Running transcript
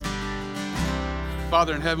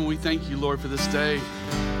Father in heaven, we thank you, Lord, for this day.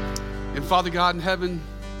 And Father God in heaven,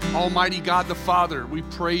 Almighty God the Father, we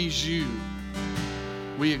praise you.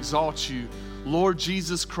 We exalt you. Lord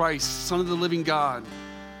Jesus Christ, Son of the living God,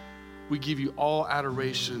 we give you all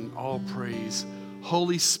adoration, all praise.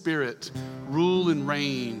 Holy Spirit, rule and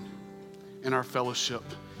reign in our fellowship.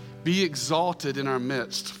 Be exalted in our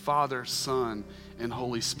midst, Father, Son, and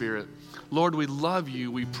Holy Spirit. Lord, we love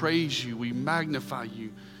you, we praise you, we magnify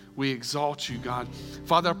you, we exalt you, God.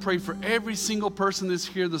 Father, I pray for every single person that's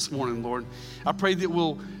here this morning, Lord. I pray that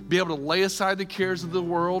we'll be able to lay aside the cares of the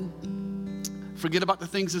world, forget about the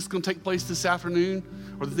things that's going to take place this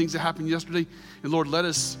afternoon or the things that happened yesterday. And Lord, let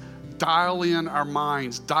us dial in our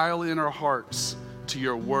minds, dial in our hearts to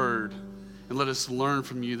your word, and let us learn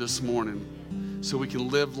from you this morning so we can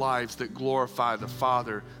live lives that glorify the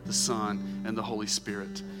Father, the Son, and the Holy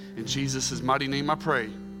Spirit. In Jesus' mighty name I pray.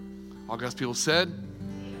 All God's people said,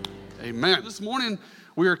 amen. This morning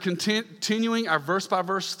we are continuing our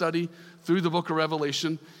verse-by-verse study through the book of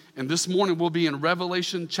Revelation. And this morning we'll be in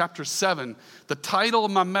Revelation chapter 7. The title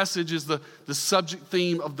of my message is the subject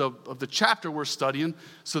theme of the chapter we're studying.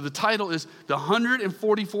 So the title is The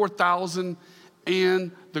 144,000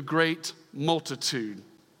 and the Great Multitude.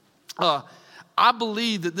 I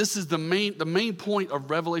believe that this is the main point of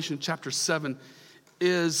Revelation chapter 7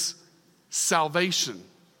 is salvation.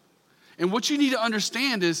 And what you need to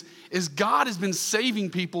understand is God has been saving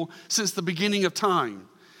people since the beginning of time.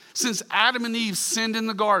 Since Adam and Eve sinned in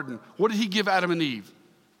the garden, what did he give Adam and Eve?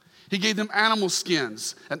 He gave them animal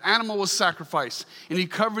skins. An animal was sacrificed, and he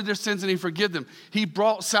covered their sins and he forgave them. He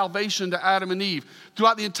brought salvation to Adam and Eve.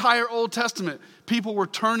 Throughout the entire Old Testament, people were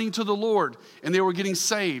turning to the Lord and they were getting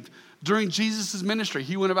saved. During Jesus' ministry,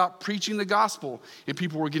 he went about preaching the gospel and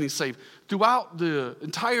people were getting saved. Throughout the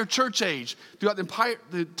entire church age, throughout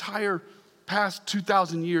the entire past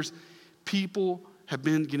 2,000 years, people have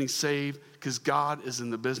been getting saved because God is in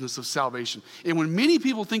the business of salvation. And when many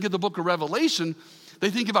people think of the book of Revelation, they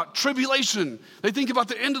think about tribulation. They think about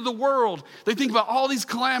the end of the world. They think about all these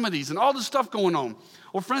calamities and all this stuff going on.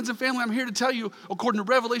 Well, friends and family, I'm here to tell you, according to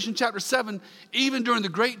Revelation chapter 7, even during the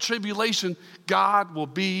great tribulation, God will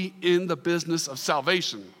be in the business of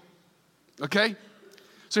salvation. Okay?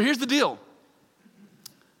 So here's the deal.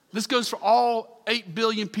 This goes for all 8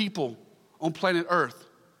 billion people on planet Earth.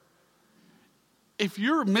 If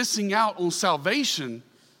you're missing out on salvation,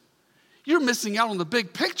 you're missing out on the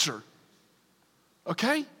big picture.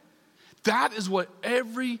 Okay? That is what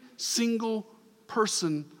every single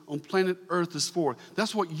person on planet Earth is for.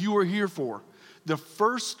 That's what you are here for. The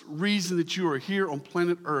first reason that you are here on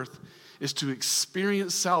planet Earth is to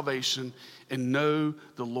experience salvation and know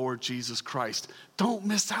the Lord Jesus Christ. Don't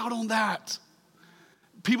miss out on that.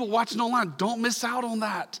 People watching online, don't miss out on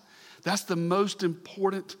that. That's the most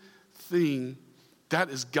important thing. That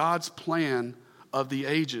is God's plan of the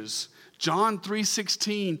ages. John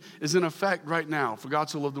 3:16 is in effect right now. For God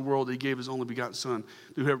so loved the world that he gave his only begotten son,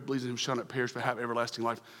 that whoever believes in him shall not perish but have everlasting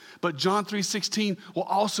life. But John 3:16 will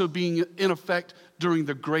also be in effect during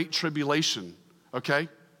the Great Tribulation, okay?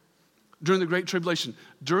 During the Great Tribulation.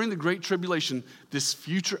 During the Great Tribulation, this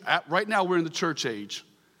future, right now we're in the church age.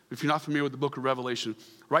 If you're not familiar with the book of Revelation,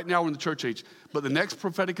 right now we're in the church age. But the next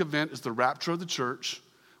prophetic event is the rapture of the church,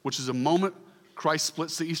 which is a moment Christ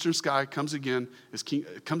splits the eastern sky, comes again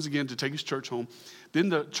to take his church home. Then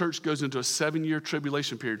the church goes into a 7-year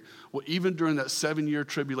tribulation period. Well, even during that 7-year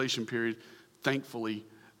tribulation period, thankfully,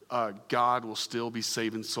 God will still be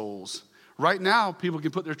saving souls. Right now, people can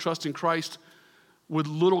put their trust in Christ with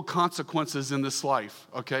little consequences in this life,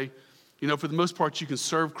 okay? You know, for the most part, you can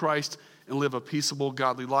serve Christ and live a peaceable,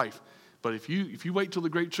 godly life. But if you wait till the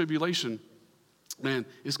Great Tribulation, man,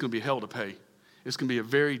 it's going to be hell to pay. It's going to be a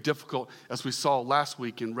very difficult, as we saw last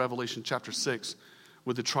week in Revelation chapter 6,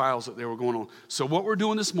 with the trials that they were going on. So what we're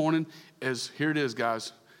doing this morning is, here it is,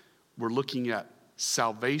 guys. We're looking at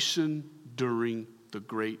salvation during the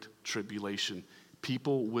Great Tribulation.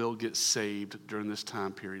 People will get saved during this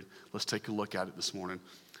time period. Let's take a look at it this morning.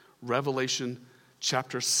 Revelation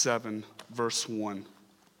chapter 7, verse 1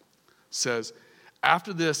 says,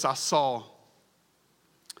 "After this I saw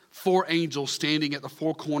 4 angels standing at the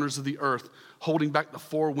 4 corners of the earth, holding back the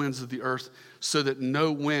 4 winds of the earth, so that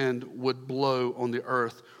no wind would blow on the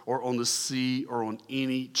earth or on the sea or on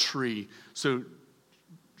any tree." So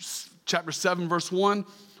chapter 7, verse 1,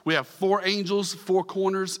 we have 4 angels, 4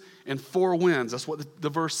 corners, and 4 winds. That's what the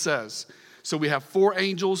verse says. So we have 4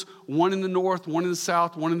 angels, one in the north, one in the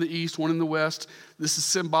south, one in the east, one in the west. This is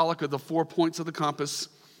symbolic of the 4 points of the compass.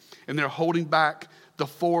 And they're holding back the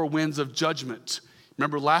 4 winds of judgment.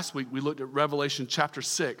 Remember last week we looked at Revelation chapter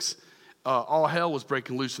 6. all hell was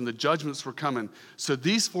breaking loose and the judgments were coming. So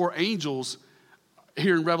these 4 angels,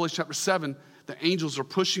 here in Revelation chapter 7, the angels are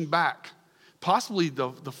pushing back. Possibly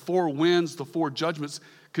the 4 winds, the 4 judgments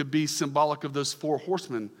could be symbolic of those 4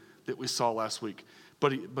 horsemen that we saw last week.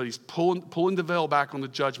 But he's pulling the veil back on the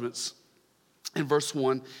judgments in verse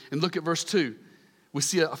 1. And look at verse 2. We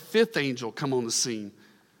see a 5th angel come on the scene.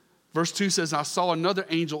 Verse 2 says, I saw another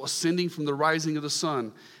angel ascending from the rising of the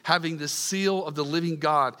sun, having the seal of the living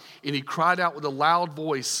God. And he cried out with a loud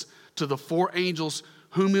voice to the 4 angels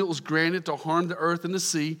whom it was granted to harm the earth and the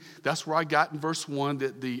sea. That's where I got in verse 1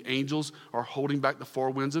 that the angels are holding back the 4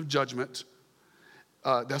 winds of judgment.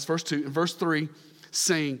 That's verse 2. In verse 3,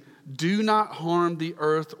 saying, do not harm the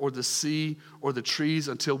earth or the sea or the trees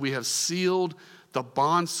until we have sealed the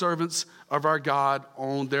bondservants of our God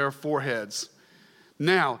on their foreheads.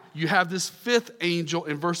 Now, you have this 5th angel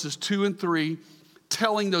in verses 2 and 3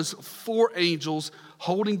 telling those 4 angels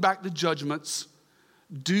holding back the judgments,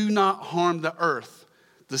 do not harm the earth,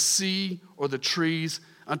 the sea, or the trees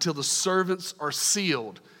until the servants are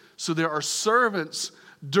sealed. So there are servants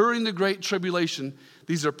during the Great Tribulation.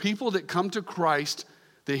 These are people that come to Christ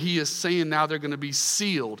that he is saying now they're going to be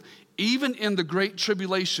sealed. Even in the Great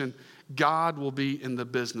Tribulation, God will be in the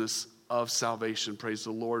business of salvation. Praise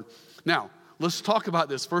the Lord. Now, let's talk about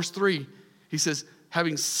this. Verse 3, he says,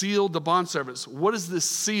 having sealed the bondservants. What is this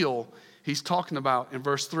seal he's talking about in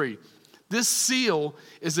verse 3? This seal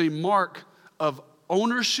is a mark of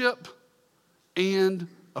ownership and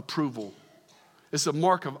approval. It's a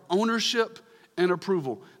mark of ownership and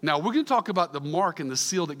approval. Now, we're going to talk about the mark and the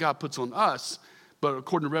seal that God puts on us, but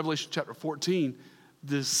according to Revelation chapter 14,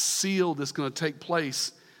 this seal that's going to take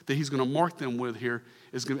place that he's going to mark them with here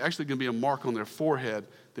is actually going to be a mark on their forehead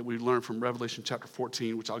that we learned from Revelation chapter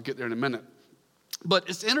 14, which I'll get there in a minute. But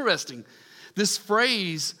it's interesting. This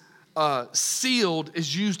phrase, sealed,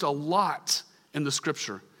 is used a lot in the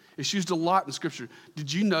Scripture. It's used a lot in Scripture.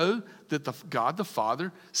 Did you know that God the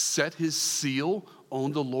Father set his seal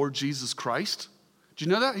on the Lord Jesus Christ? Did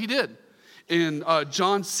you know that? He did. In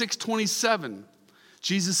John 6:27,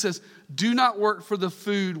 Jesus says, do not work for the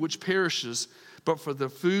food which perishes, but for the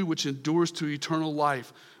food which endures to eternal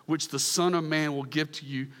life, which the Son of Man will give to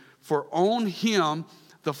you. For on him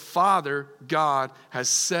the Father, God, has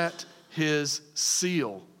set his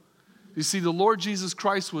seal. You see, the Lord Jesus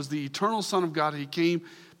Christ was the eternal Son of God. He came,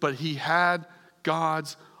 but he had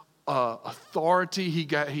God's authority.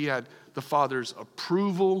 He had the Father's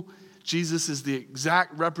approval. Jesus is the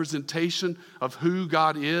exact representation of who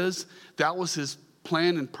God is. That was his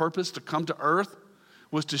plan and purpose to come to earth,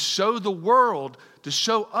 was to show the world, to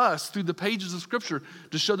show us through the pages of Scripture,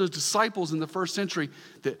 to show those disciples in the first century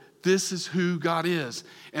that this is who God is.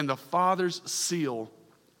 And the Father's seal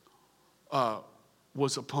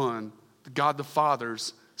was upon, God the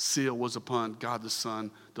Father's seal was upon God the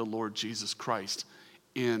Son, the Lord Jesus Christ,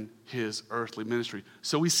 in his earthly ministry.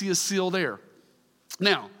 So we see a seal there.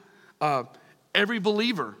 Now, every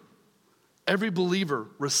believer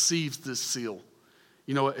receives this seal.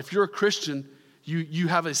 You know, if you're a Christian, you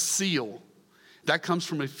have a seal. That comes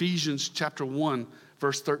from Ephesians chapter 1,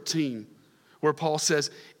 verse 13, where Paul says,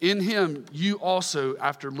 in him you also,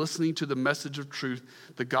 after listening to the message of truth,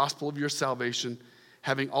 the gospel of your salvation,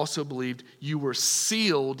 having also believed, you were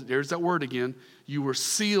sealed, there's that word again, you were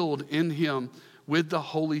sealed in him with the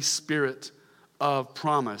Holy Spirit of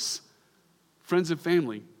promise. Friends and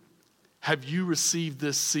family, have you received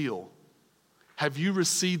this seal? Have you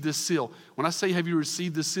received this seal? When I say have you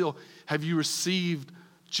received this seal, have you received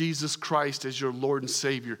Jesus Christ as your Lord and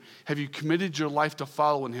Savior? Have you committed your life to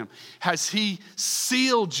following him? Has he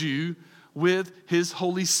sealed you with his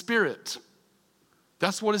Holy Spirit?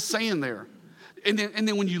 That's what it's saying there. And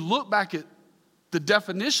then when you look back at the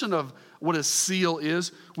definition of what a seal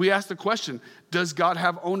is, we ask the question, does God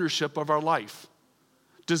have ownership of our life?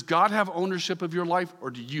 Does God have ownership of your life, or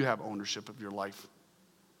do you have ownership of your life?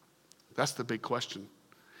 That's the big question.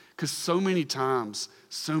 Because so many times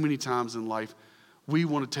in life, we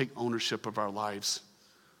want to take ownership of our lives.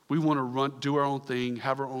 We want to do our own thing,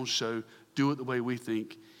 have our own show, do it the way we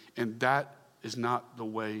think. And that is not the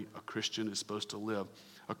way a Christian is supposed to live.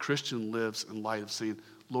 A Christian lives in light of saying,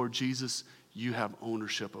 Lord Jesus, you have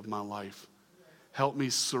ownership of my life. Help me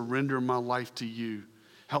surrender my life to you.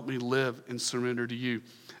 Help me live and surrender to you.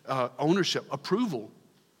 Ownership, approval.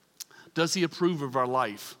 Does he approve of our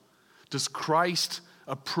life? Does Christ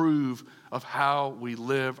approve of how we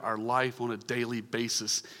live our life on a daily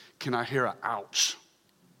basis? Can I hear an ouch?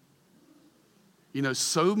 You know,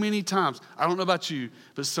 so many times, I don't know about you,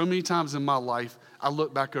 but so many times in my life, I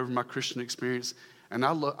look back over my Christian experience and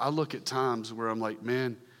I look at times where I'm like,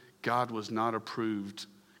 man, God was not approved.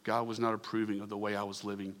 God was not approving of the way I was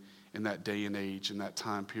living in that day and age, in that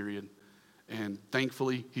time period. And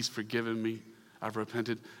thankfully, he's forgiven me. I've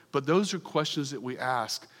repented. But those are questions that we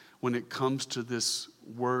ask when it comes to this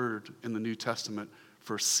word in the New Testament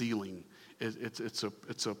for sealing.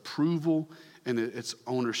 It's approval and it's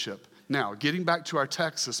ownership. Now, getting back to our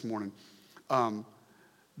text this morning,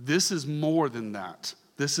 this is more than that.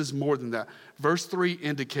 This is more than that. Verse 3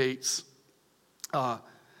 indicates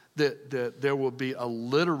that there will be a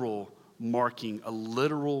literal marking, a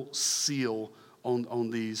literal seal on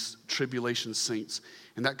these tribulation saints.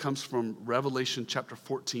 And that comes from Revelation chapter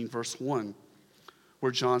 14, verse 1,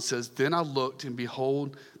 where John says, "Then I looked, and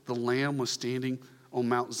behold, the Lamb was standing on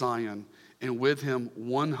Mount Zion, and with him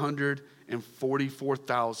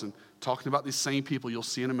 144,000, talking about these same people you'll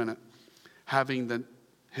see in a minute, having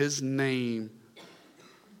his name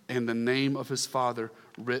and the name of his Father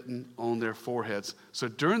written on their foreheads." So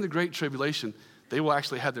during the Great Tribulation, they will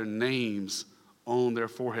actually have their names on their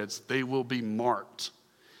foreheads. They will be marked.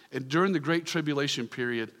 And during the Great Tribulation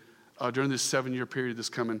period, during this 7-year period that's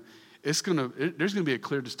coming, there's going to be a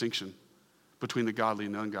clear distinction between the godly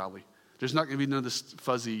and the ungodly. There's not going to be none of this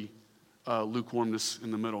fuzzy lukewarmness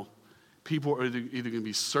in the middle. People are either going to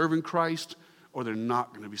be serving Christ or they're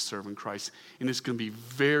not going to be serving Christ. And it's going to be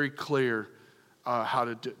very clear how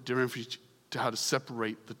to differentiate, how to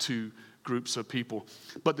separate the two groups of people.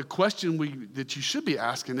 But the question that you should be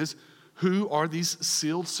asking is, who are these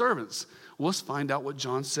sealed servants? Well, let's find out what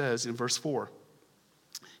John says in verse 4.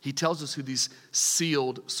 He tells us who these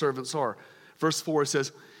sealed servants are. Verse 4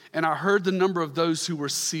 says, "And I heard the number of those who were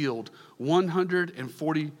sealed,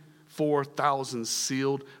 144,000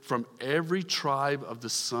 sealed from every tribe of the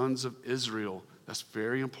sons of Israel." That's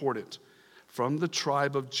very important. From the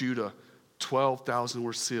tribe of Judah, 12,000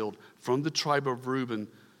 were sealed. From the tribe of Reuben,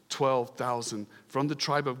 12,000. From the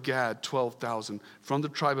tribe of Gad, 12,000. From the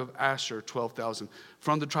tribe of Asher, 12,000.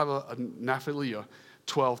 From the tribe of Naphtali,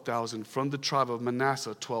 12,000. From the tribe of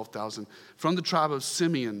Manasseh, 12,000. From the tribe of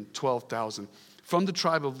Simeon, 12,000. From the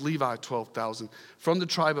tribe of Levi, 12,000. From the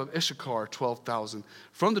tribe of Issachar, 12,000.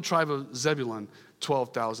 From the tribe of Zebulun,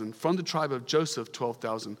 12,000. From the tribe of Joseph,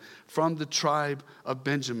 12,000. From the tribe of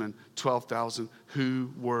Benjamin, 12,000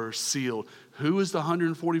 who were sealed. Who is the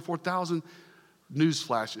 144,000?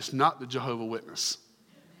 Newsflash, it's not the Jehovah's Witness.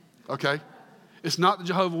 Okay? It's not the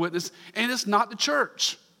Jehovah's Witness, and it's not the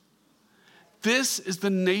church. This is the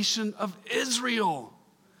nation of Israel.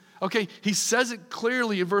 Okay, he says it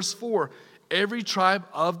clearly in verse 4. Every tribe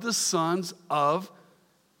of the sons of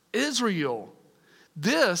Israel.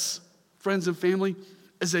 This, friends and family,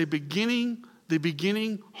 is the beginning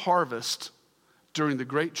harvest during the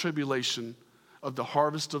Great Tribulation of the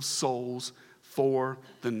harvest of souls for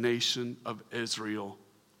the nation of Israel.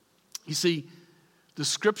 You see, the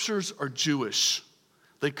scriptures are Jewish.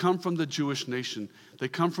 They come from the Jewish nation. They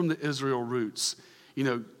come from the Israel roots. You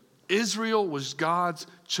know, Israel was God's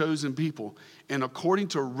chosen people. And according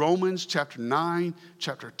to Romans chapter 9,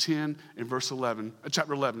 chapter 10, and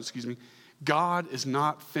chapter 11, God is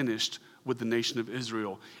not finished with the nation of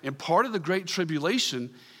Israel. And part of the Great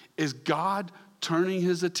Tribulation is God turning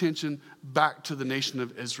his attention back to the nation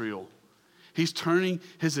of Israel. He's turning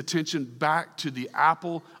his attention back to the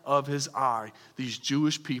apple of his eye, these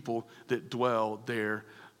Jewish people that dwell there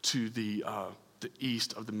to the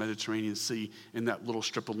east of the Mediterranean Sea in that little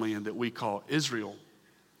strip of land that we call Israel.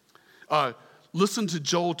 Listen to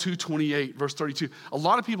Joel 2:28, verse 32. A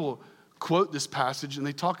lot of people quote this passage and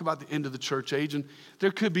they talk about the end of the church age, and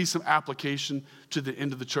there could be some application to the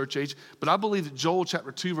end of the church age, but I believe that Joel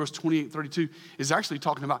chapter 2 verse 28, 32 is actually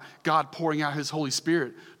talking about God pouring out his Holy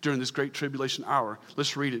Spirit during this great tribulation hour.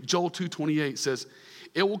 Let's read it. Joel 2:28 says,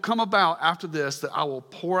 "It will come about after this that I will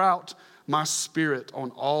pour out my spirit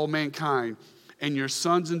on all mankind, and your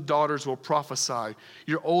sons and daughters will prophesy.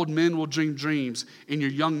 Your old men will dream dreams, and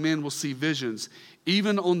your young men will see visions.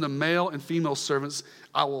 Even on the male and female servants,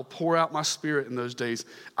 I will pour out my spirit in those days.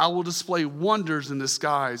 I will display wonders in the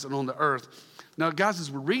skies and on the earth." Now, guys,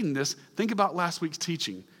 as we're reading this, think about last week's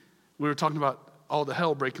teaching. We were talking about all the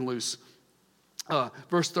hell breaking loose.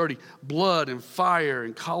 Verse 30, "Blood and fire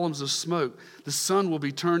and columns of smoke. The sun will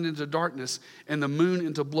be turned into darkness and the moon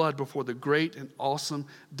into blood before the great and awesome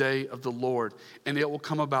day of the Lord. And it will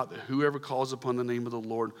come about that whoever calls upon the name of the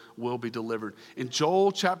Lord will be delivered." In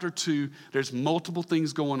Joel chapter 2, there's multiple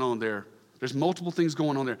things going on there.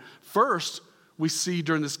 First, we see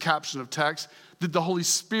during this caption of text that the Holy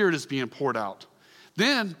Spirit is being poured out.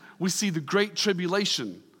 Then we see the Great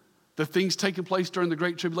Tribulation, the things taking place during the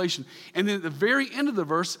Great Tribulation. And then at the very end of the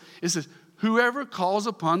verse, it says, "Whoever calls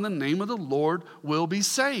upon the name of the Lord will be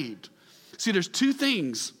saved." See, there's two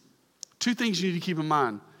things you need to keep in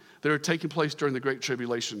mind that are taking place during the Great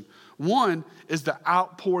Tribulation. One is the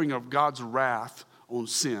outpouring of God's wrath on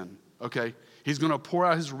sin, okay? He's going to pour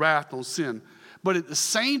out his wrath on sin. But at the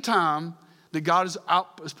same time that God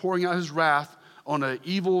is pouring out his wrath on an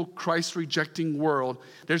evil, Christ-rejecting world,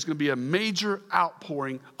 there's going to be a major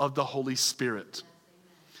outpouring of the Holy Spirit.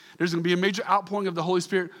 There's going to be a major outpouring of the Holy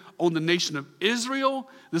Spirit on the nation of Israel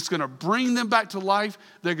that's going to bring them back to life.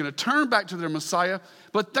 They're going to turn back to their Messiah.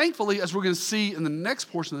 But thankfully, as we're going to see in the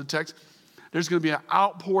next portion of the text, there's going to be an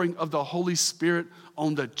outpouring of the Holy Spirit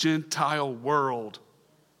on the Gentile world.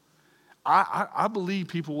 I believe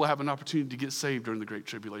people will have an opportunity to get saved during the Great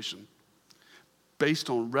Tribulation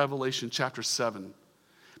based on Revelation chapter 7.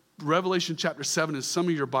 Revelation chapter 7 in some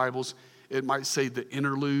of your Bibles, it might say the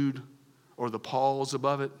interlude or the pause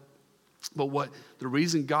above it. But the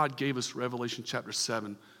reason God gave us Revelation chapter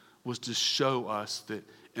 7 was to show us that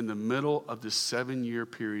in the middle of this 7-year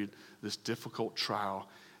period, this difficult trial,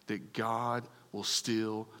 that God will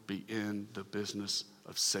still be in the business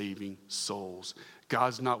of saving souls.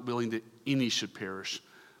 God's not willing that any should perish,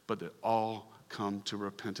 but that all come to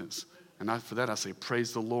repentance. And for that I say,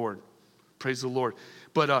 praise the Lord. Praise the Lord.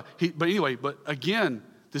 But again,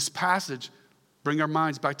 this passage, bring our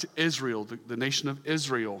minds back to Israel, the nation of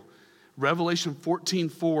Israel. Revelation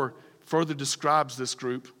 14:4 further describes this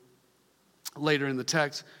group. Later in the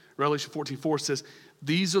text, Revelation 14:4 says,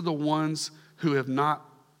 these are the ones who have not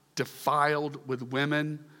defiled with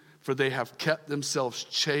women, for they have kept themselves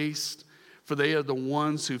chaste, for they are the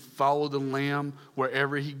ones who follow the Lamb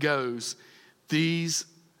wherever he goes. These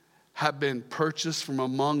have been purchased from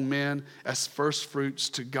among men as first fruits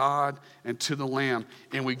to God and to the Lamb.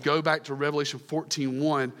 And we go back to Revelation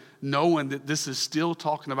 14:1, knowing that this is still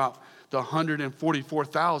talking about the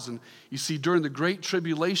 144,000. You see, during the Great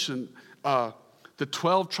Tribulation, the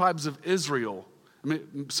 12 tribes of Israel, I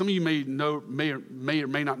mean, some of you may or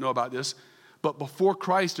may not know about this, but before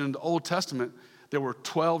Christ in the Old Testament, there were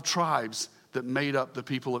 12 tribes that made up the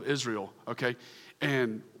people of Israel, okay?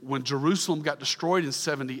 And when Jerusalem got destroyed in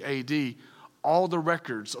 70 AD, all the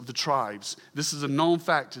records of the tribes, this is a known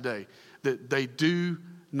fact today, that they do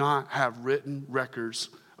not have written records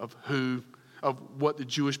of what the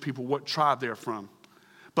Jewish people, what tribe they're from.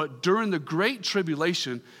 But during the Great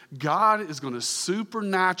Tribulation, God is going to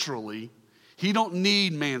supernaturally, he don't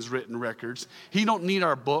need man's written records. He don't need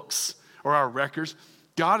our books or our records.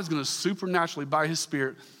 God is going to supernaturally, by his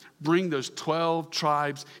Spirit, bring those 12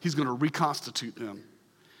 tribes. He's going to reconstitute them.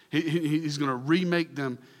 He's going to remake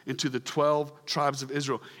them into the 12 tribes of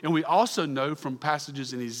Israel. And we also know from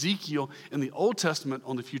passages in Ezekiel in the Old Testament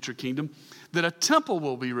on the future kingdom that a temple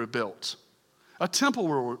will be rebuilt. A temple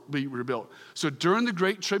will be rebuilt. So during the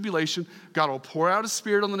Great Tribulation, God will pour out his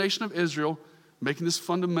Spirit on the nation of Israel, making this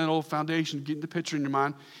fundamental foundation, getting the picture in your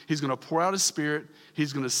mind. He's going to pour out his Spirit.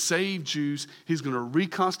 He's going to save Jews. He's going to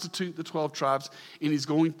reconstitute the 12 tribes. And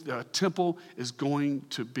the temple is going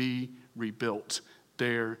to be rebuilt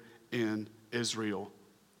there in Israel.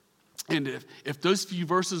 And if those few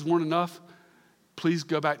verses weren't enough, please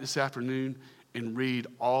go back this afternoon and read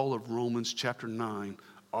all of Romans chapter 9,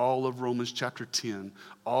 all of Romans chapter 10,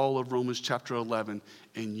 all of Romans chapter 11,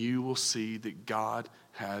 and you will see that God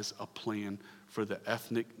has a plan for the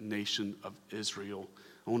ethnic nation of Israel.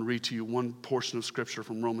 I want to read to you one portion of scripture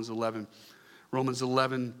from Romans 11. Romans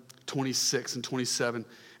 11, 26 and 27.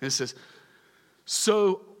 And it says,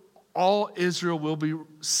 so all Israel will be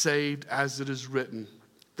saved as it is written.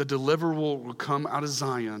 The deliverer will come out of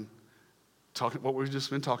Zion. Talking what we've just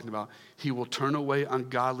been talking about. He will turn away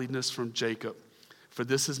ungodliness from Jacob. For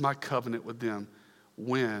this is my covenant with them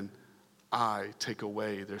when I take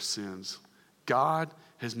away their sins. God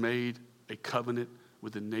has made a covenant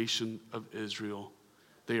with the nation of Israel.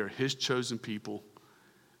 They are his chosen people.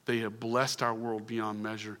 They have blessed our world beyond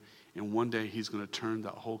measure. And one day he's going to turn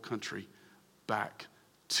that whole country back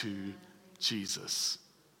to Jesus.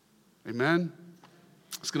 Amen?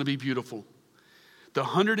 It's going to be beautiful. The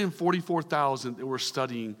 144,000 that we're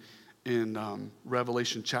studying in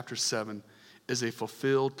Revelation chapter 7 is a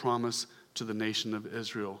fulfilled promise to the nation of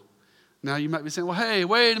Israel. Now you might be saying, well, hey,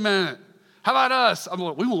 wait a minute. How about us?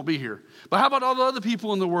 We won't be here. But how about all the other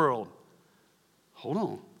people in the world? Hold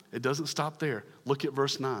on. It doesn't stop there. Look at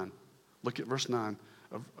verse 9. Look at verse 9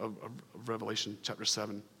 of Revelation chapter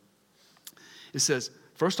 7. It says,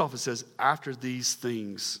 first off, it says, after these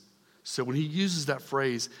things. So when he uses that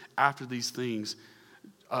phrase, after these things,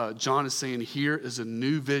 John is saying here is a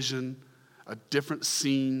new vision, a different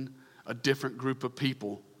scene, a different group of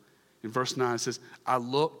people. In verse 9 it says, I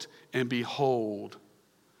looked and behold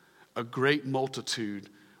a great multitude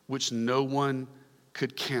which no one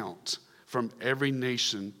could count from every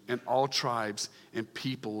nation and all tribes and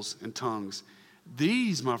peoples and tongues.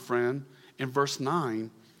 These, my friend, in verse 9,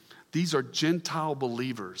 these are Gentile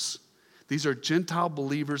believers. These are Gentile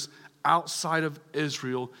believers outside of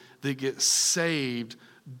Israel that get saved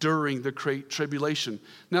during the Great Tribulation.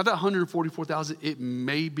 Now that 144,000, it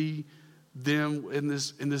may be them in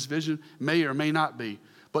this vision, may or may not be.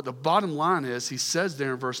 But the bottom line is, he says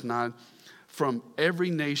there in verse 9, from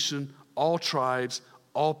every nation, all tribes,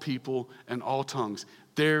 all people, and all tongues.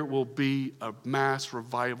 There will be a mass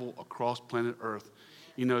revival across planet Earth.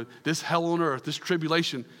 You know, this hell on earth, this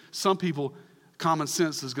tribulation, some people, common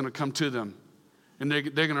sense is going to come to them. And they're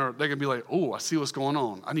going to be like, oh, I see what's going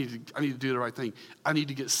on. I need to do the right thing. I need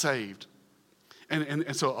to get saved.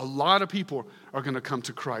 And so a lot of people are going to come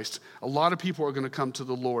to Christ. A lot of people are going to come to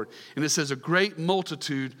the Lord. And it says a great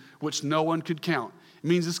multitude which no one could count. It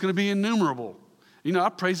means it's going to be innumerable. You know, I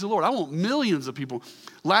praise the Lord. I want millions of people.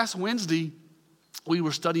 Last Wednesday, we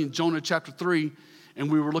were studying Jonah chapter 3,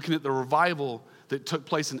 and we were looking at the revival that took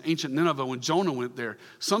place in ancient Nineveh when Jonah went there.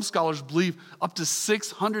 Some scholars believe up to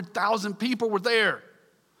 600,000 people were there.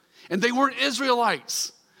 And they weren't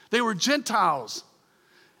Israelites. They were Gentiles.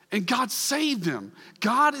 And God saved them.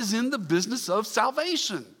 God is in the business of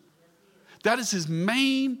salvation. That is his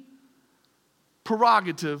main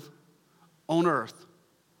prerogative on earth,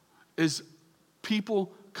 is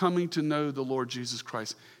people coming to know the Lord Jesus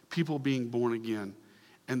Christ, people being born again,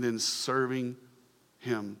 and then serving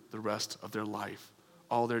him the rest of their life,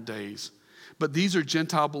 all their days. But these are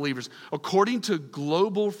Gentile believers. According to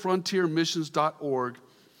globalfrontiermissions.org,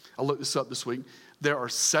 I looked this up this week, there are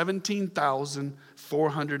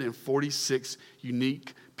 17,446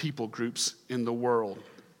 unique people groups in the world.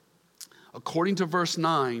 According to verse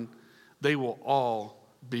 9, they will all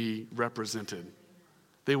be represented.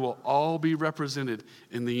 They will all be represented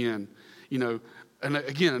in the end. You know, and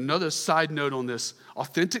again, another side note on this,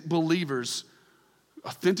 authentic believers,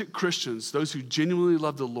 authentic Christians, those who genuinely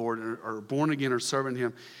love the Lord and are born again or serving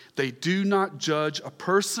him, they do not judge a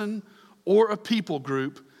person or a people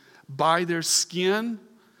group by their skin,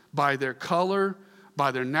 by their color,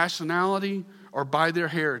 by their nationality, or by their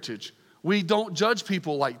heritage. We don't judge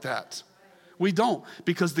people like that. We don't,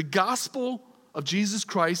 because the gospel of Jesus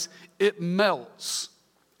Christ, it melts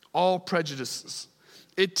all prejudices.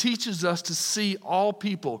 It teaches us to see all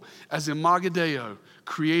people as imago Dei,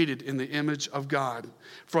 created in the image of God.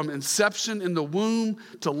 From inception in the womb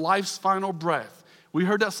to life's final breath. We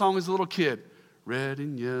heard that song as a little kid. Red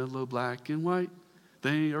and yellow, black and white,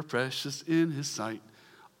 they are precious in his sight.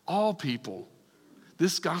 All people.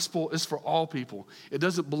 This gospel is for all people. It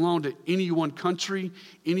doesn't belong to any one country,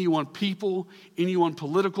 any one people, any one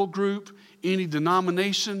political group, any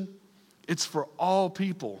denomination. It's for all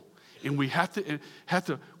people. And we have to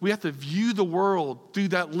view the world through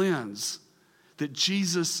that lens, that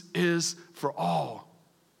Jesus is for all.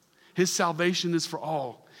 His salvation is for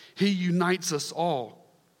all. He unites us all.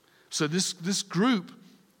 So this group,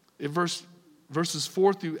 in verses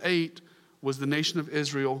 4 through 8, was the nation of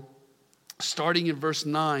Israel. Starting in verse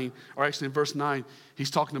 9, or actually in verse 9, he's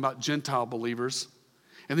talking about Gentile believers.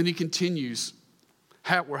 And then he continues.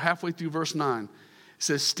 We're halfway through verse 9. It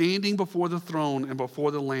says, standing before the throne and before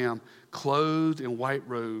the Lamb, clothed in white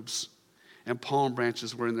robes, and palm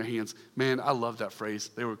branches were in their hands. Man, I love that phrase.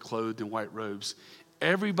 They were clothed in white robes.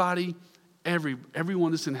 Everybody, everyone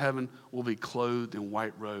that's in heaven will be clothed in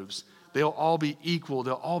white robes. They'll all be equal.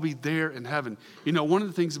 They'll all be there in heaven. You know, one of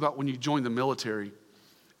the things about when you join the military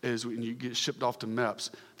is when you get shipped off to MEPS,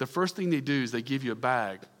 the first thing they do is they give you a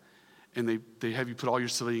bag, and they have you put all your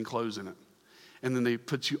civilian clothes in it. And then they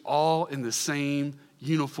put you all in the same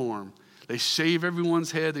uniform. They shave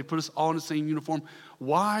everyone's head. They put us all in the same uniform.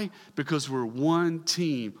 Why? Because we're one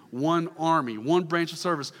team, one army, one branch of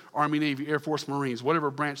service, Army, Navy, Air Force, Marines, whatever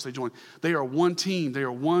branch they join. They are one team. They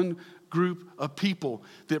are one group of people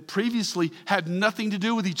that previously had nothing to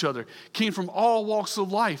do with each other, came from all walks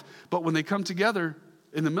of life. But when they come together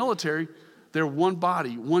in the military, they're one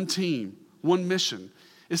body, one team, one mission.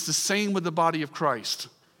 It's the same with the body of Christ.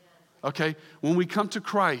 Okay? When we come to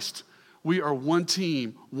Christ, we are one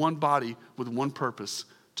team, one body with one purpose,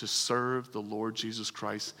 to serve the Lord Jesus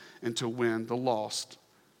Christ and to win the lost.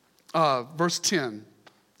 Verse 10.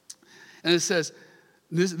 And it says,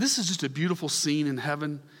 this is just a beautiful scene in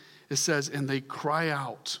heaven. It says, and they cry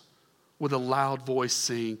out with a loud voice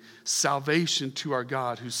saying, salvation to our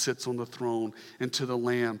God who sits on the throne and to the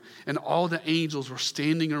Lamb. And all the angels were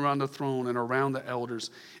standing around the throne and around the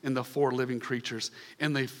elders and the four living creatures.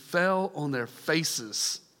 And they fell on their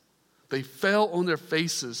faces. They fell on their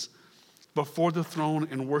faces before the throne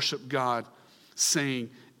and worshiped God,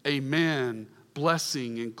 saying, amen,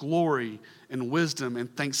 blessing and glory and wisdom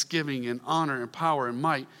and thanksgiving and honor and power and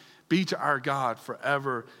might be to our God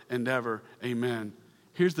forever and ever. Amen.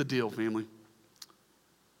 Here's the deal, family.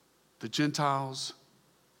 The Gentiles,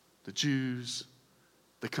 the Jews,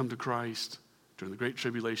 they come to Christ during the Great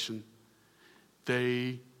Tribulation.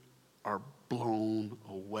 They are blown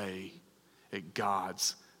away at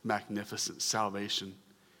God's magnificent salvation.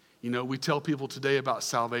 You know, we tell people today about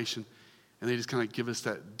salvation, and they just kind of give us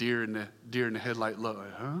that deer in the headlight look.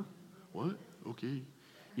 Like, huh? What? Okay.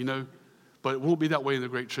 You know, but it won't be that way in the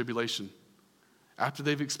Great Tribulation. After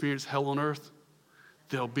they've experienced hell on earth,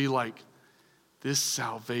 they'll be like, this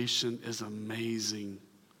salvation is amazing.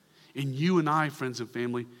 And you and I, friends and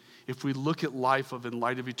family, if we look at life in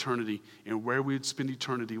light of eternity and where we would spend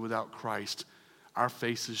eternity without Christ, our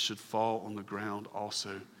faces should fall on the ground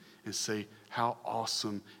also and say, how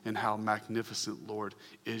awesome and how magnificent, Lord,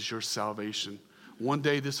 is your salvation. One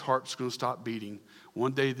day this heart's going to stop beating.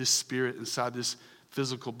 One day this spirit inside this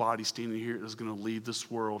physical body standing here is going to leave this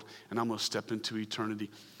world, and I'm going to step into eternity.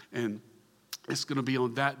 And it's going to be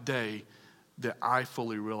on that day that I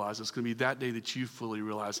fully realize. It's going to be that day that you fully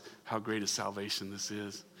realize how great a salvation this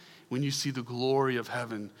is. When you see the glory of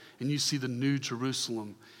heaven, and you see the new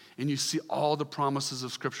Jerusalem, and you see all the promises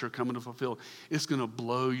of Scripture coming to fulfill, it's going to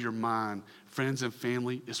blow your mind. Friends and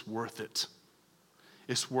family, it's worth it.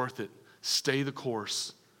 It's worth it. Stay the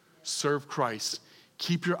course. Serve Christ.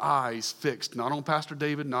 Keep your eyes fixed, not on Pastor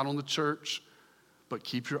David, not on the church, but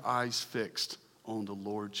keep your eyes fixed on the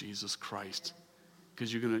Lord Jesus Christ,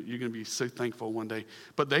 because you're gonna be so thankful one day.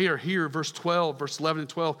 But they are here, verse 11 and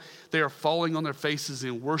 12, they are falling on their faces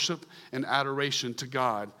in worship and adoration to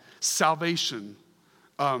God. Salvation,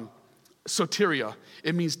 soteria,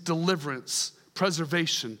 it means deliverance,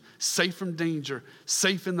 preservation, safe from danger,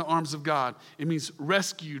 safe in the arms of God. It means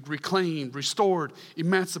rescued, reclaimed, restored,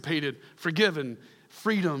 emancipated, forgiven,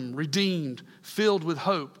 freedom, redeemed, filled with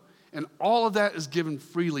hope. And all of that is given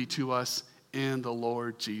freely to us in the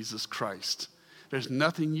Lord Jesus Christ. There's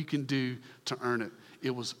nothing you can do to earn it.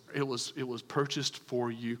 It was purchased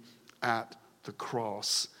for you at the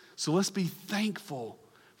cross. So let's be thankful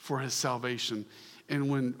for his salvation. And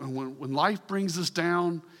when life brings us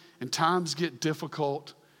down and times get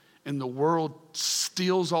difficult and the world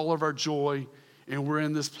steals all of our joy and we're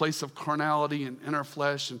in this place of carnality and in our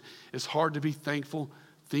flesh and it's hard to be thankful,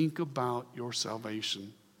 think about your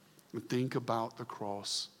salvation and think about the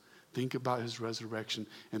cross. Think about his resurrection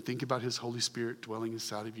and think about his Holy Spirit dwelling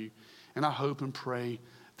inside of you. And I hope and pray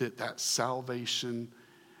that salvation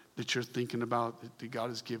that you're thinking about, that God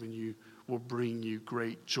has given you, will bring you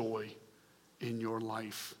great joy in your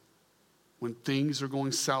life. When things are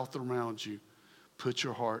going south around you, put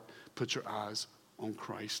your heart, put your eyes on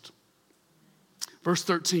Christ. Verse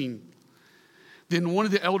 13, then one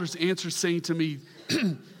of the elders answered, saying to me,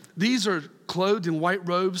 these are clothed in white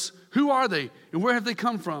robes. Who are they, and where have they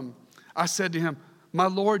come from? I said to him, my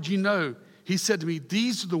Lord, you know. He said to me,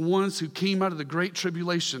 these are the ones who came out of the great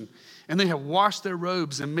tribulation, and they have washed their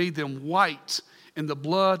robes and made them white in the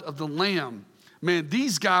blood of the Lamb. Man,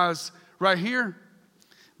 these guys right here,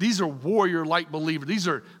 these are warrior-like believers. These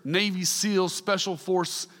are Navy SEALs, Special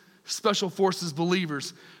Forces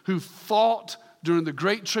believers who fought during the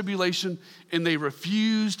Great Tribulation, and they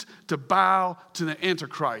refused to bow to the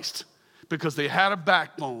Antichrist because they had a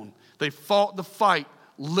backbone. They fought the fight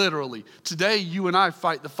literally. Today, you and I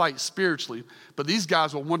fight the fight spiritually, but these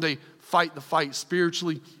guys will one day fight the fight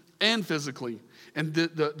spiritually and physically. And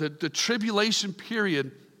the tribulation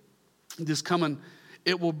period is coming.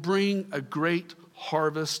 It will bring a great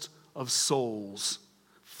harvest of souls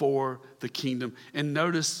for the kingdom. And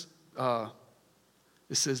notice it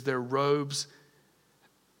says their robes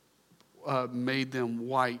made them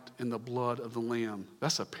white in the blood of the Lamb.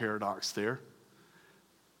 That's a paradox there.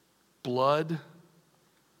 Blood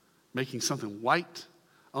making something white.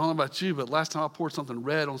 I don't know about you, but last time I poured something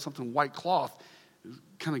red on something white cloth, it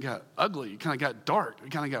kind of got ugly. It kind of got dark. It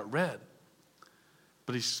kind of got red.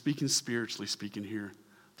 But he's speaking spiritually, speaking here.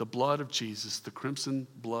 The blood of Jesus, the crimson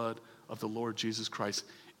blood of the Lord Jesus Christ,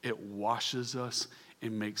 it washes us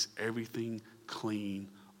and makes everything clean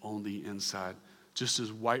on the inside. Just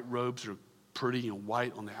as white robes are pretty and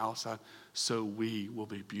white on the outside, so we will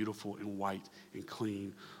be beautiful and white and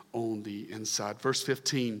clean on the inside. Verse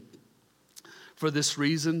 15, for this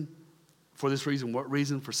reason, what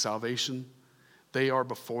reason? For salvation. They are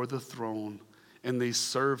before the throne, and they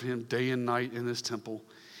serve him day and night in his temple.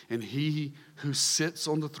 And he who sits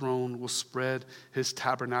on the throne will spread his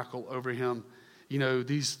tabernacle over him. You know,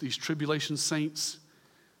 these tribulation saints,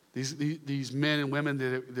 these men and women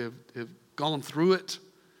that have gone through it,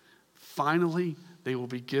 finally they will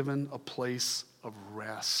be given a place of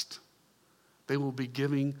rest. They will be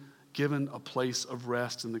given a place of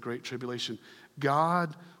rest in the Great Tribulation.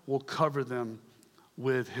 God will cover them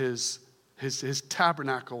with his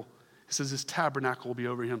tabernacle. It says his tabernacle will be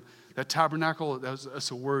over him. That tabernacle,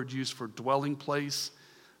 that's a word used for dwelling place.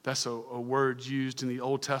 That's a word used in the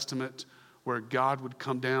Old Testament where God would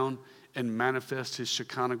come down and manifest his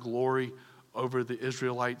Shekinah glory over the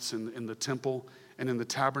Israelites in the temple and in the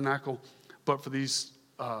tabernacle. But for these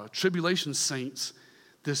tribulation saints,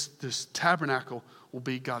 this tabernacle will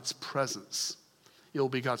be God's presence. It will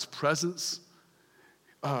be God's presence,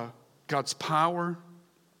 God's power,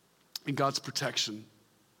 and God's protection.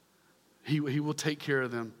 He will take care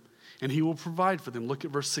of them, and he will provide for them. Look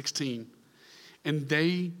at verse 16. And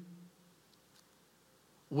they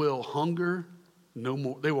will hunger no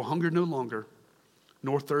more. They will hunger no longer,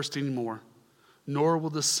 nor thirst anymore, nor will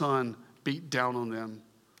the sun beat down on them,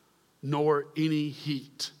 nor any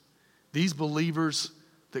heat. These believers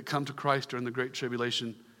that come to Christ during the Great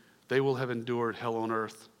Tribulation, they will have endured hell on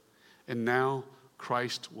earth. And now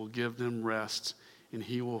Christ will give them rest, and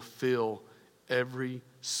he will fill every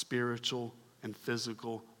spiritual and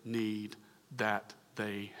physical need that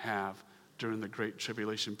they have during the Great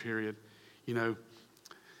Tribulation period. You know,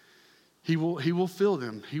 he will fill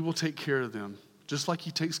them. He will take care of them. Just like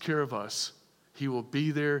he takes care of us. He will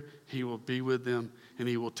be there. He will be with them. And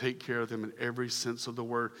he will take care of them in every sense of the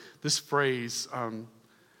word. This phrase,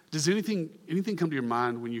 does anything come to your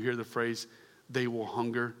mind when you hear the phrase, they will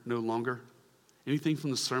hunger no longer? Anything from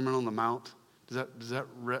the Sermon on the Mount? Does that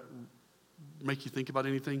make you think about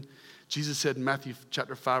anything? Jesus said in Matthew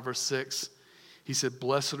chapter 5, verse 6, he said,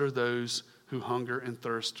 blessed are those who hunger and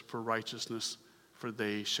thirst for righteousness, for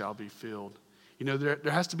they shall be filled. You know, there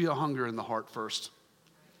has to be a hunger in the heart first.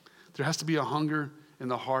 There has to be a hunger in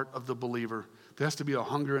the heart of the believer. There has to be a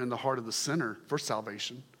hunger in the heart of the sinner for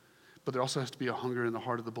salvation. But there also has to be a hunger in the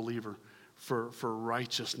heart of the believer for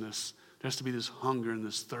righteousness. There has to be this hunger and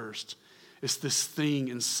this thirst. It's this thing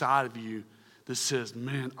inside of you that says,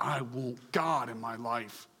 man, I want God in my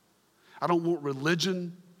life. I don't want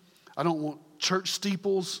religion. I don't want church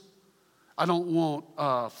steeples. I don't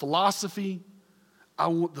want philosophy. I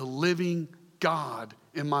want the living God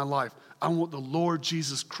in my life. I want the Lord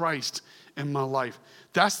Jesus Christ in my life.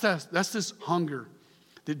 That's this hunger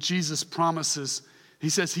that Jesus promises. He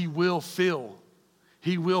says he will fill.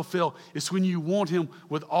 He will fill. It's when you want him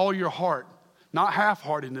with all your heart, not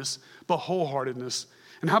half-heartedness, but wholeheartedness.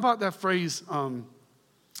 And how about that phrase,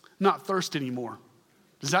 not thirst anymore?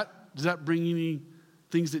 Does that bring any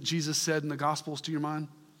things that Jesus said in the Gospels to your mind?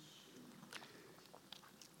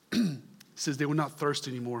 It says they will not thirst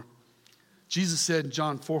anymore. Jesus said in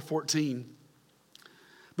John 4:14,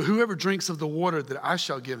 but whoever drinks of the water that I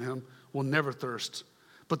shall give him will never thirst,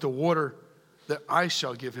 but the water that I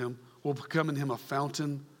shall give him will become in him a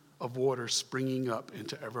fountain of water springing up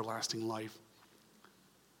into everlasting life.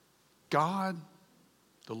 God,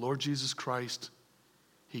 the Lord Jesus Christ,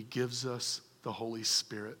 he gives us the Holy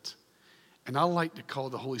Spirit. And I like to call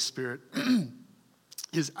the Holy Spirit,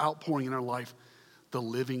 his outpouring in our life, the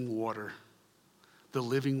living water. The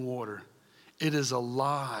living water. It is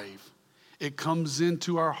alive. It comes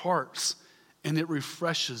into our hearts and it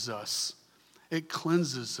refreshes us. It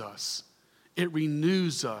cleanses us. It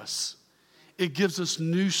renews us. It gives us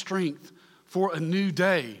new strength for a new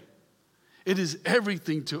day. It is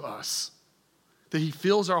everything to us that he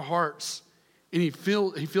fills our hearts and he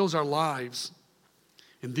fills our lives.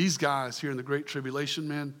 And these guys here in the Great Tribulation,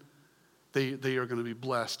 man, they are going to be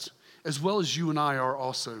blessed, as well as you and I are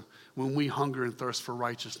also, when we hunger and thirst for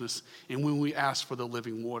righteousness and when we ask for the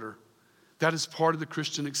living water. That is part of the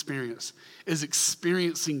Christian experience, is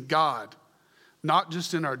experiencing God, not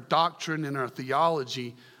just in our doctrine and our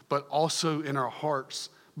theology, but also in our hearts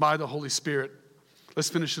by the Holy Spirit. Let's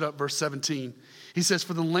finish it up, verse 17. He says,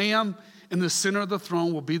 for the Lamb in the center of the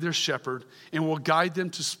throne will be their shepherd and will guide them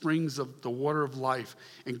to springs of the water of life,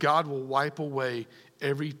 and God will wipe away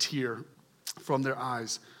every tear from their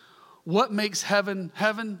eyes. What makes heaven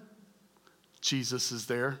heaven? Jesus is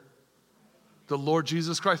there. The Lord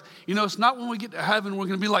Jesus Christ. You know, it's not when we get to heaven we're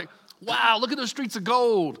going to be like, wow, look at the streets of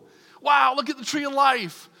gold. Wow, look at the tree of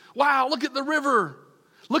life. Wow, look at the river.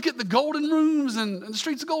 Look at the golden rooms and the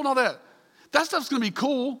streets of gold and all that. That stuff's going to be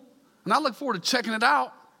cool. And I look forward to checking it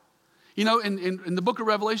out. You know, in the book of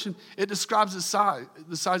Revelation, it describes the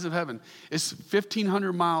size of heaven. It's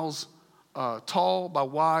 1,500 miles tall by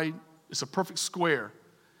wide. It's a perfect square.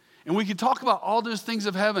 And we could talk about all those things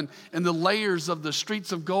of heaven and the layers of the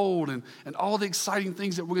streets of gold and all the exciting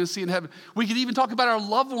things that we're going to see in heaven. We could even talk about our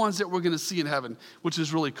loved ones that we're going to see in heaven, which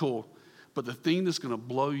is really cool. But the thing that's going to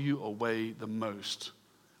blow you away the most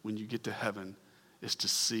when you get to heaven is to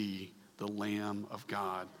see the Lamb of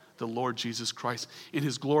God, the Lord Jesus Christ, in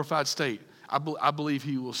his glorified state. I believe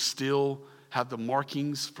he will still have the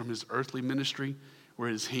markings from his earthly ministry where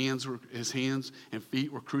his hands and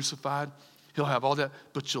feet were crucified. He'll have all that,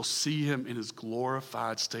 but you'll see him in his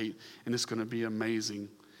glorified state, and it's going to be amazing.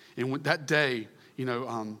 And that day,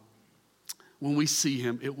 when we see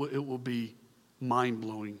him, it will be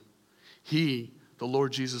mind-blowing. He, the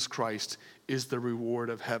Lord Jesus Christ, is the reward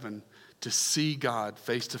of heaven, to see God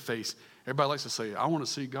face to face. Everybody likes to say, I want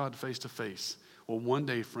to see God face to face. Well, one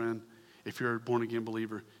day, friend, if you're a born-again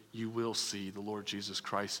believer, you will see the Lord Jesus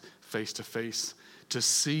Christ face to face. To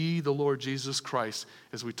see the Lord Jesus Christ,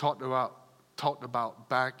 as we talked about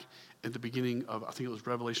back at the beginning of, I think it was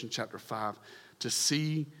Revelation chapter 5, to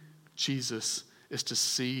see Jesus is to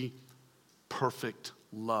see perfect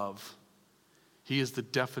love. He is the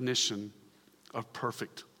definition of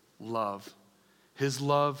perfect love. His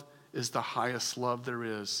love is the highest love there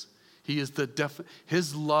is.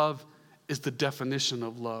 His love is the definition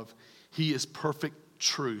of love. He is perfect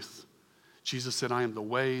truth. Jesus said, I am the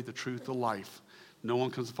way, the truth, the life. No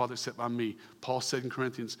one comes to the Father except by me. Paul said in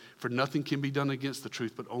Corinthians, for nothing can be done against the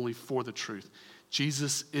truth, but only for the truth.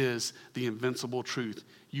 Jesus is the invincible truth.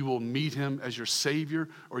 You will meet him as your Savior,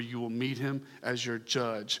 or you will meet him as your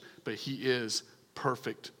judge. But he is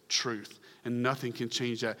perfect truth, and nothing can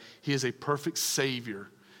change that. He is a perfect Savior.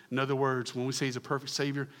 In other words, when we say he's a perfect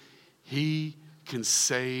Savior, he can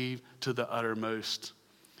save to the uttermost.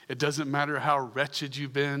 It doesn't matter how wretched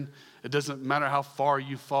you've been. It doesn't matter how far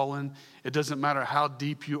you've fallen. It doesn't matter how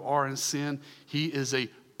deep you are in sin. He is a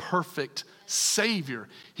perfect Savior.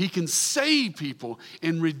 He can save people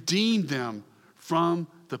and redeem them from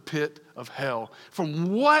the pit of hell,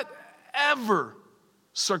 from whatever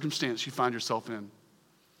circumstance you find yourself in.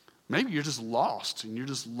 Maybe you're just lost, and you're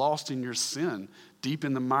just lost in your sin, deep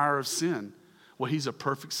in the mire of sin. Well, he's a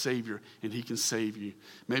perfect Savior, and he can save you.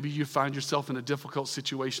 Maybe you find yourself in a difficult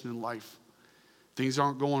situation in life. Things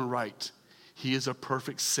aren't going right. He is a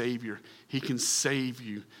perfect Savior. He can save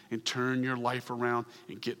you and turn your life around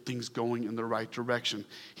and get things going in the right direction.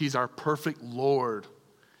 He's our perfect Lord.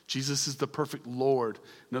 Jesus is the perfect Lord.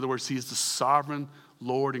 In other words, he is the sovereign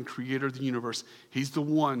Lord and creator of the universe. He's the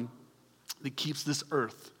one that keeps this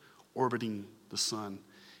earth orbiting the sun.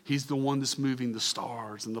 He's the one that's moving the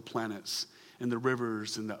stars and the planets and the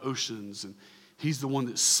rivers and the oceans. And he's the one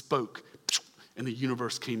that spoke and the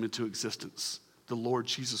universe came into existence. The Lord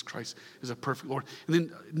Jesus Christ is a perfect Lord. And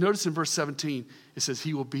then notice in verse 17, it says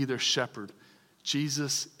he will be their shepherd.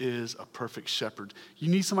 Jesus is a perfect shepherd. You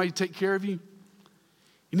need somebody to take care of you?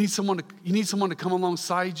 You need someone to come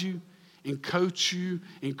alongside you and coach you,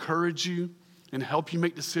 encourage you, and help you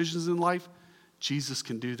make decisions in life? Jesus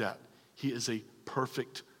can do that. He is a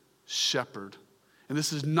perfect shepherd. And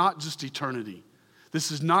this is not just eternity.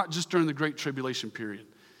 This is not just during the Great Tribulation period.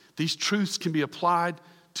 These truths can be applied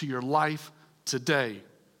to your life today.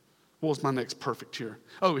 What was my next perfect here?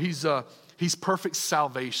 Oh, he's perfect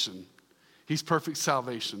salvation. He's perfect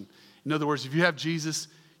salvation. In other words, if you have Jesus,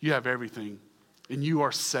 you have everything, and you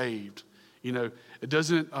are saved. It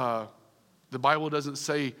doesn't. The Bible doesn't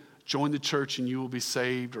say join the church and you will be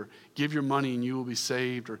saved, or give your money and you will be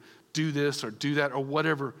saved, or do this or do that, or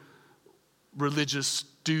whatever religious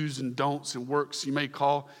do's and don'ts and works you may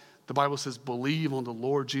call. The Bible says, believe on the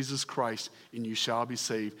Lord Jesus Christ and you shall be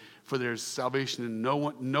saved. For there is salvation in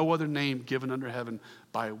no other name given under heaven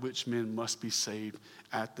by which men must be saved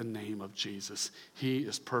at the name of Jesus. He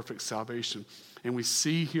is perfect salvation. And we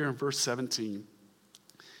see here in verse 17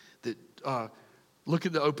 that, look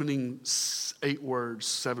at the opening 7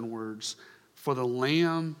 words. For the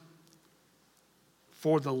Lamb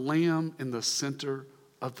in the center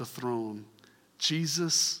of the throne.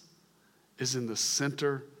 Jesus is in the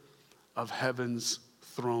center of heaven's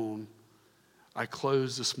throne. I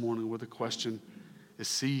close this morning with a question.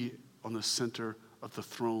 Is he on the center of the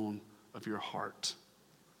throne of your heart?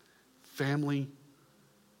 Family,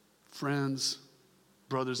 friends,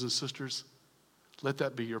 brothers and sisters, let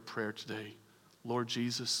that be your prayer today. Lord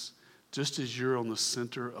Jesus, just as you're on the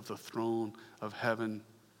center of the throne of heaven,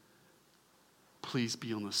 please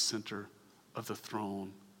be on the center of the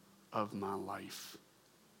throne of my life.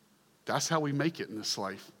 That's how we make it in this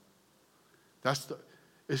life.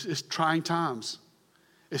 It's trying times.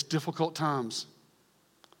 It's difficult times.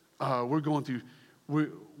 We are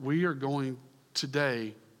going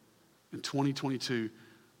today in 2022,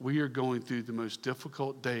 we are going through the most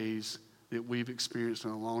difficult days that we've experienced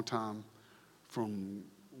in a long time, from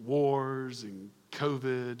wars and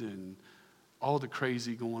COVID and all the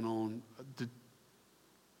crazy going on.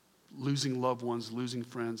 losing loved ones, losing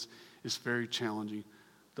friends is very challenging.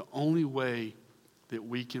 The only way that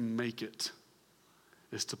we can make it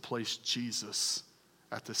is to place Jesus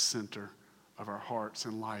at the center of our hearts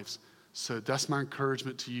and lives. So that's my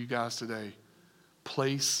encouragement to you guys today.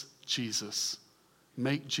 Place Jesus.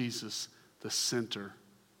 Make Jesus the center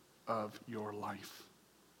of your life.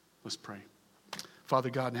 Let's pray. Father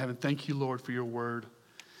God in heaven, thank you, Lord, for your word.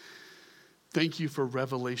 Thank you for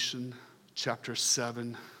Revelation chapter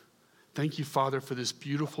 7. Thank you, Father, for this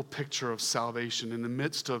beautiful picture of salvation in the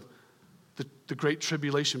midst of the great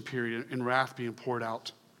tribulation period and wrath being poured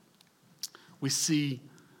out. We see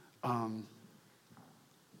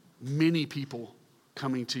many people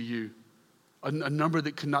coming to you, a number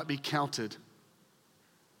that could not be counted.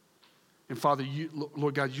 And Father,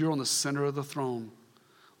 Lord God, you're on the center of the throne.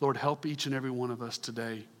 Lord, help each and every one of us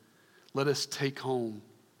today. Let us take home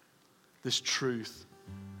this truth.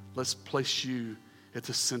 Let's place you at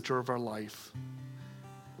the center of our life,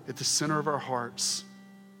 at the center of our hearts,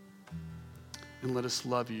 and let us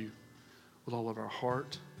love you with all of our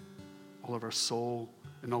heart, all of our soul,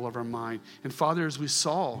 and all of our mind. And Father, as we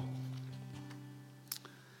saw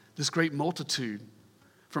this great multitude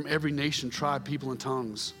from every nation, tribe, people, and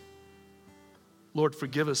tongues, Lord,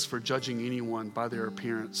 forgive us for judging anyone by their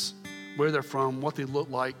appearance, where they're from, what they look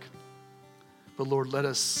like. But Lord, let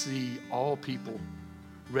us see all people,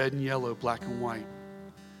 red and yellow, black and white,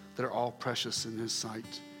 that are all precious in His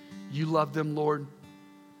sight. You love them, Lord,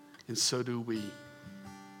 and so do we.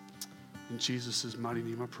 In Jesus' mighty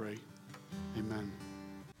name I pray. Amen.